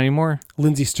 She's not anymore.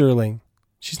 Lindsay Sterling.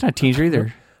 She's not a teenager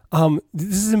either.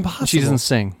 This is impossible. She doesn't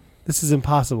sing. This is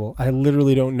impossible. I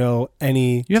literally don't know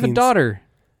any. You have a daughter.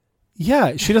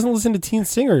 Yeah, she doesn't listen to teen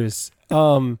singers. I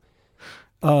don't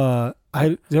know.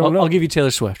 I'll give you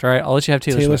Taylor Swift. All right, I'll let you have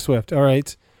Taylor Swift. All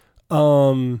right.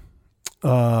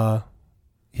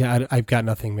 Yeah, I've got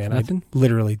nothing, man. Nothing? I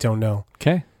literally don't know.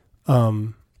 Okay.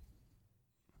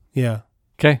 Yeah.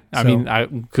 Okay. I mean, I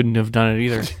couldn't have done it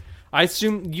either. I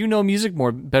assume you know music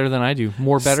better than I do.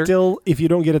 More better. Still, if you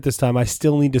don't get it this time, I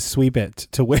still need to sweep it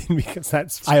to win because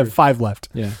I have 5 left.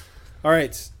 Yeah. All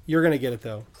right, you're gonna get it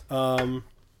though. I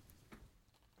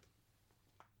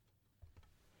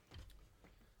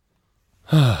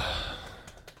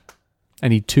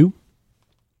need 2.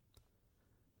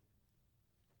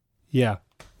 Yeah.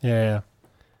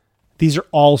 These are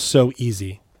all so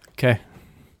easy. Okay.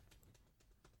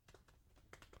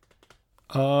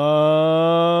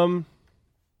 I'll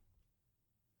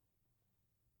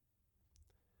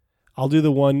do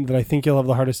the one that I think you'll have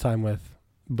the hardest time with,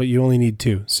 but you only need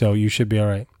 2, so you should be all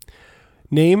right.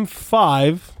 Name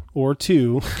 5 or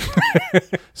 2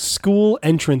 school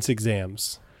entrance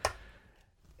exams.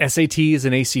 SATs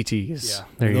and ACTs. Yeah,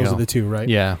 There you go. those are the 2, right?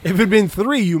 Yeah. If it had been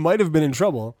 3, you might have been in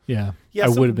trouble. Yeah. Yeah, I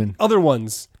some would have been. Other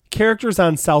ones. Characters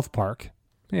on South Park.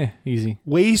 Yeah, easy.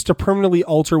 Ways to permanently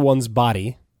alter one's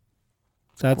body.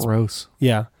 That's Gross.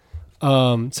 yeah.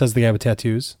 Says the guy with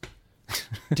tattoos.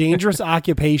 Dangerous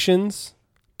occupations.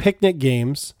 Picnic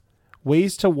games.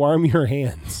 Ways to warm your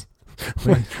hands.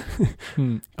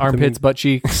 Armpits, butt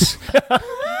cheeks.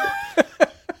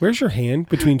 Where's your hand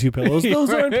between 2 pillows?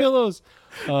 Those aren't pillows.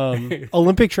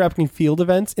 Olympic track and field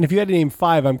events. And if you had to name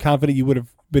 5, I'm confident you would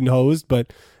have been hosed.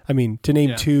 But I mean, to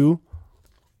name 2.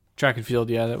 Track and field,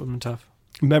 yeah, that would have been tough.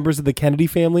 Members of the Kennedy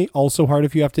family, also hard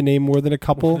if you have to name more than a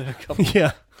couple.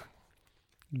 Yeah.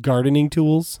 Gardening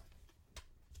tools.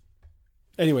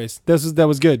 Anyways, that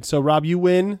was good. So Rob, you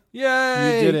win.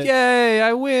 Yay! You did it. Yay!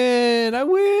 I win!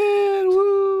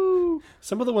 Woo!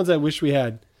 Some of the ones I wish we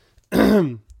had.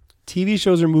 TV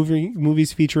shows or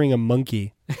movies featuring a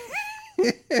monkey.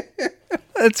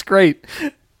 That's great.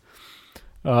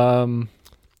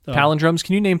 Palindromes.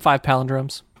 Can you name 5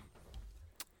 palindromes?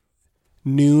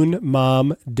 Noon,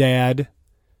 mom, dad,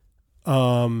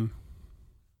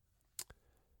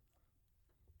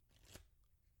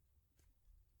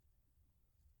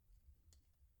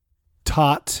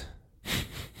 tot,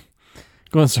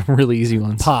 Go on some really easy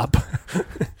ones. pop.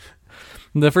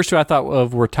 The first 2 I thought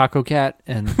of were Taco Cat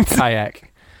and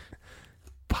Kayak.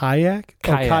 Kayak? Oh,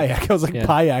 Kayak. kayak. I was like, Yeah.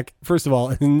 Kayak. First of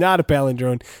all, it's not a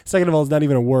palindrome. Second of all, it's not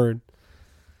even a word.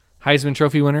 Heisman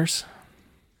Trophy winners.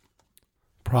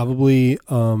 Probably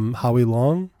Howie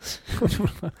Long.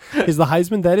 Is the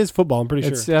Heisman? That is football, I'm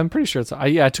pretty sure. I'm pretty sure it's.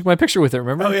 I took my picture with it.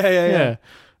 Remember? Oh, yeah.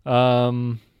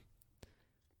 I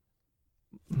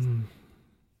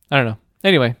don't know.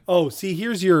 Anyway, Oh, see,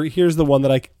 here's the one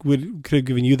that I could have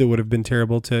given you that would have been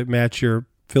terrible to match your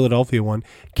Philadelphia one.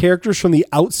 Characters from The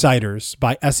Outsiders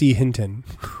by S.E. Hinton.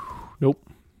 nope,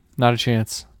 not a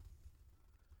chance.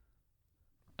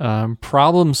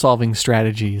 Problem solving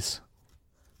strategies.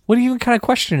 What kind of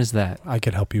question is that? I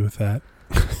could help you with that.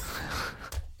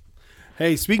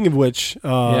 Hey, speaking of which,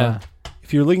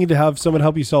 if you're looking to have someone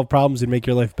help you solve problems and make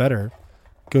your life better,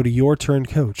 go to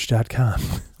yourturncoach.com.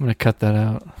 I'm gonna cut that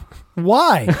out.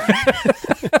 Why?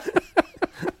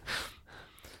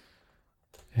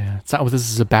 It's not what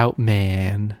this is about,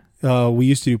 man. We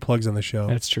used to do plugs on the show.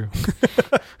 That's true.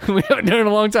 We haven't done it in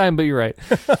a long time, but you're right.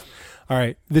 All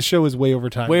right. This show is way over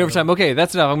time. Way over time. Okay,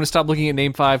 that's enough. I'm going to stop looking at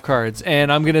Name 5 cards. And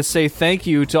I'm going to say thank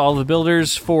you to all the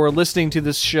builders for listening to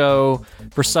this show,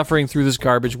 for suffering through this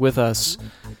garbage with us.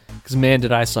 Because, man,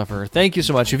 did I suffer. Thank you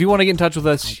so much. If you want to get in touch with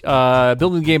us,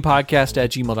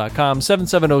 buildingthegamepodcast@gmail.com.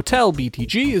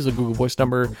 770-TEL-BTG is the Google Voice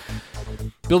number.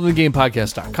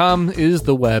 Buildingthegamepodcast.com is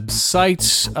the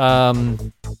website.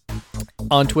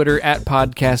 On Twitter,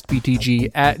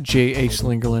 @podcastbtg,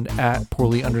 @JASlingerland,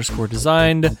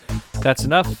 @poorly_designed. That's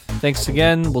enough. Thanks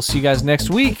again. We'll see you guys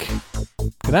next week.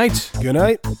 Good night. Good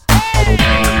night.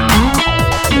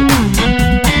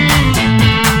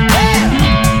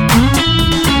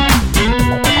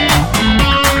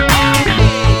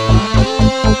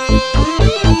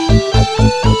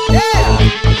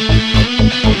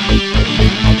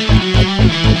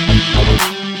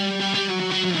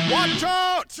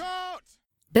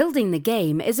 Building the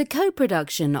Game is a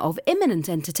co-production of Imminent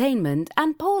Entertainment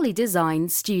and Poorly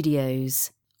Designed Studios.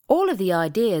 All of the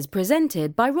ideas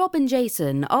presented by Rob and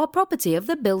Jason are property of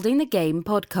the Building the Game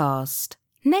podcast.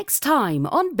 Next time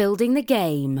on Building the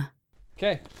Game.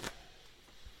 Okay.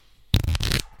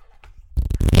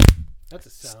 That's a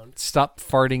sound. Stop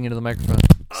farting into the microphone.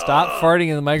 Stop farting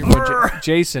into the microphone,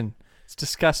 Jason. It's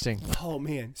disgusting. Oh,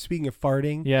 man. Speaking of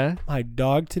farting, Yeah? my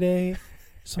dog today,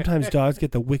 sometimes dogs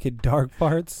get the wicked dark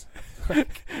farts.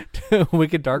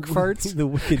 Wicked dark farts? The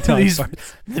wicked dog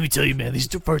farts. Let me tell you, man, these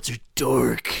farts are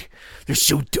dark. They're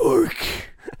so dark.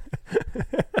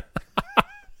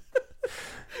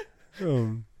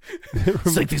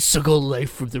 It's like they suck all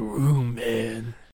life from the room, man.